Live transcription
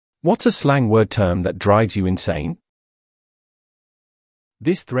What's a slang word term that drives you insane?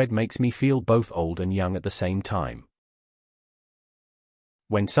 This thread makes me feel both old and young at the same time.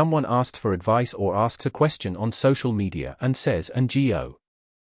 When someone asks for advice or asks a question on social media and says "NGO."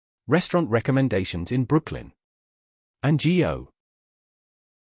 Restaurant recommendations in Brooklyn. NGO.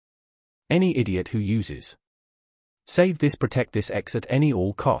 Any idiot who uses save this, protect this X at any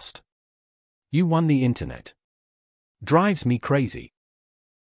all cost. You won the internet. Drives me crazy.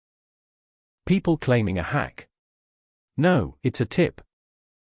 People claiming a hack. No, it's a tip.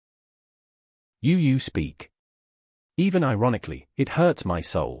 You speak. Even ironically, it hurts my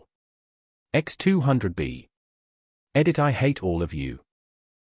soul. X200B. Edit, I hate all of you.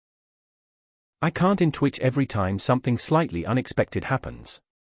 I can't in Twitch every time something slightly unexpected happens.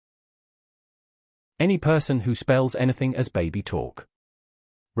 Any person who spells anything as baby talk.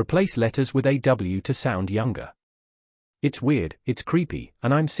 Replace letters with AW to sound younger. It's weird, it's creepy,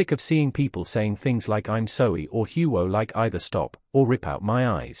 and I'm sick of seeing people saying things like I'm sorry or huo like either stop or rip out my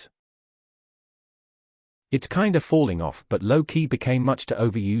eyes. It's kinda falling off, but low-key became much too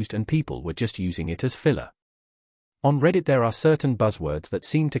overused and people were just using it as filler. On Reddit there are certain buzzwords that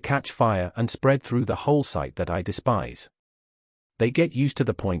seem to catch fire and spread through the whole site that I despise. They get used to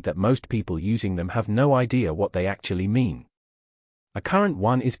the point that most people using them have no idea what they actually mean. A current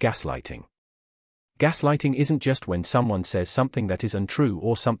one is gaslighting. Gaslighting isn't just when someone says something that is untrue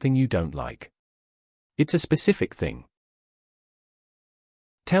or something you don't like. It's a specific thing.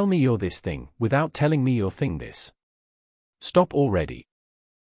 Tell me you're this thing, without telling me you're thing this. Stop already.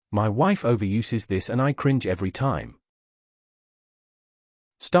 My wife overuses this and I cringe every time.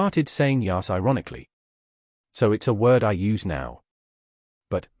 Started saying yas ironically. So it's a word I use now.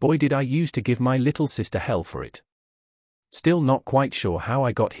 But, boy did I used to give my little sister hell for it. Still not quite sure how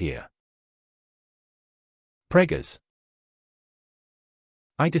I got here. Preggers.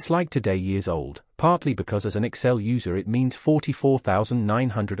 I dislike today years old, partly because as an Excel user it means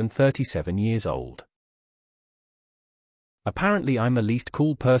 44,937 years old. Apparently I'm the least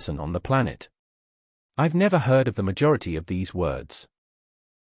cool person on the planet. I've never heard of the majority of these words.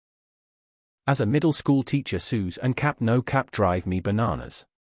 As a middle school teacher, Suze and cap no cap drive me bananas.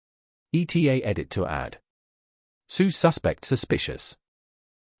 ETA edit to add. Suze suspect suspicious.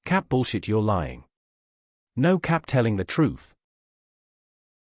 Cap bullshit, you're lying. No cap telling the truth.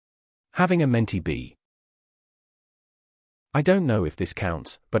 Having a mentee be. I don't know if this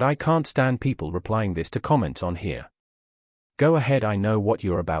counts, but I can't stand people replying this to comments on here. Go ahead, I know what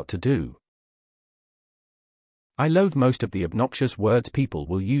you're about to do. I loathe most of the obnoxious words people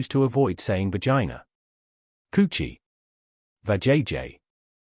will use to avoid saying vagina. Coochie. Vajayjay.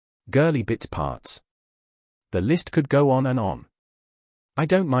 Girly bits parts. The list could go on and on. I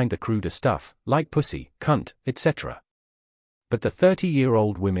don't mind the cruder stuff, like pussy, cunt, etc. But the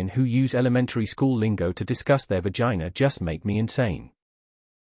 30-year-old women who use elementary school lingo to discuss their vagina just make me insane.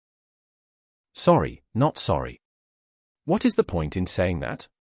 Sorry, not sorry. What is the point in saying that?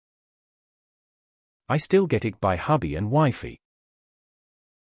 I still get it by hubby and wifey.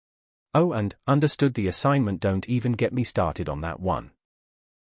 Oh, and understood the assignment, don't even get me started on that one.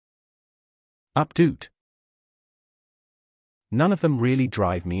 Updoot. None of them really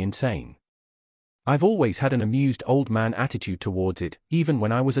drive me insane. I've always had an amused old man attitude towards it, even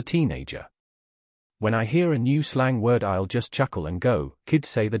when I was a teenager. When I hear a new slang word I'll just chuckle and go, kids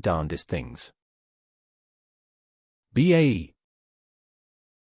say the darndest things. BAE.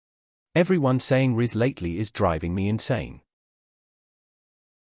 Everyone saying Riz lately is driving me insane.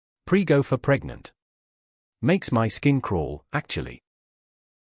 Prego for pregnant. Makes my skin crawl, actually.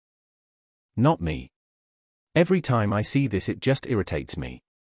 Not me. Every time I see this it just irritates me.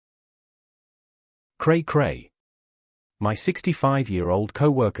 Cray cray. My 65-year-old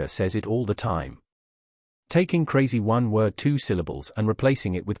co-worker says it all the time. Taking crazy one word 2 syllables and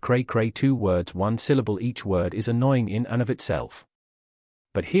replacing it with cray cray 2 words 1 syllable each word is annoying in and of itself.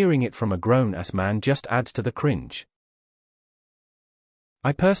 But hearing it from a grown-ass man just adds to the cringe.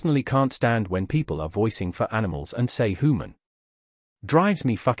 I personally can't stand when people are voicing for animals and say human. Drives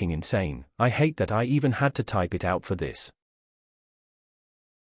me fucking insane. I hate that I even had to type it out for this.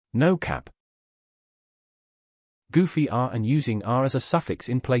 No cap. Goofy R and using R as a suffix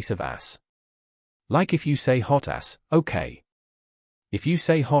in place of ass. Like if you say hot ass, okay. If you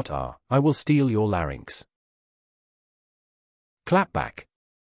say hot R, I will steal your larynx. Clapback.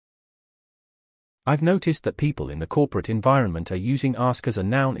 I've noticed that people in the corporate environment are using ask as a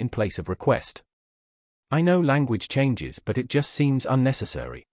noun in place of request. I know language changes, but it just seems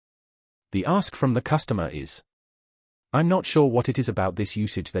unnecessary. The ask from the customer is. I'm not sure what it is about this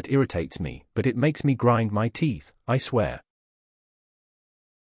usage that irritates me, but it makes me grind my teeth, I swear.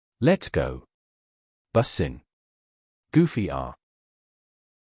 Let's go. Bussin. Goofy R.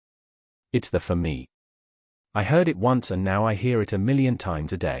 It's the for me. I heard it once and now I hear it a million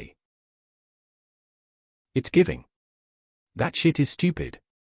times a day. It's giving. That shit is stupid.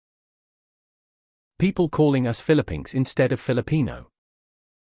 People calling us Philippines instead of Filipino.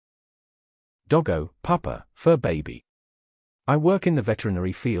 Doggo, puppa, fur baby. I work in the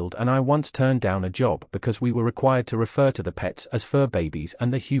veterinary field and I once turned down a job because we were required to refer to the pets as fur babies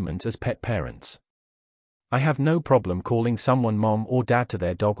and the humans as pet parents. I have no problem calling someone mom or dad to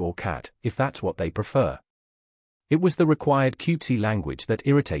their dog or cat, if that's what they prefer. It was the required cutesy language that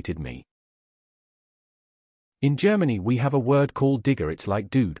irritated me. In Germany we have a word called Digger. It's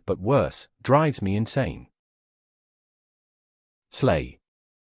like dude but worse, drives me insane. Slay.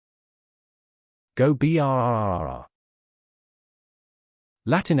 Go brrrr.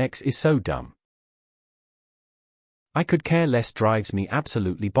 Latinx is so dumb. I could care less drives me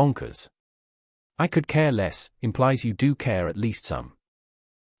absolutely bonkers. I could care less implies you do care at least some.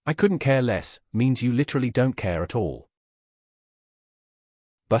 I couldn't care less means you literally don't care at all.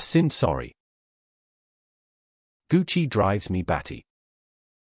 Bussin sorry. Gucci drives me batty.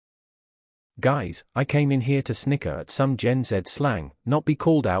 Guys, I came in here to snicker at some Gen Z slang, not be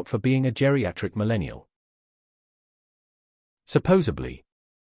called out for being a geriatric millennial. Supposedly.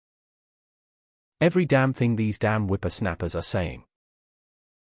 Every damn thing these damn whippersnappers are saying.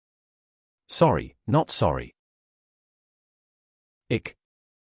 Sorry, not sorry. Ick.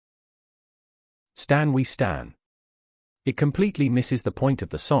 Stan we stan. It completely misses the point of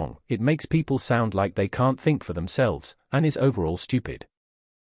the song. It makes people sound like they can't think for themselves, and is overall stupid.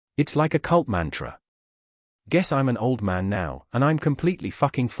 It's like a cult mantra. Guess I'm an old man now, and I'm completely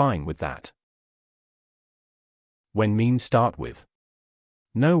fucking fine with that. When memes start with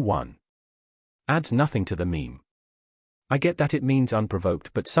no one, adds nothing to the meme. I get that it means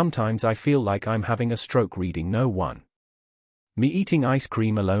unprovoked, but sometimes I feel like I'm having a stroke reading no one. Me eating ice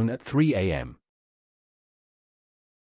cream alone at 3 a.m.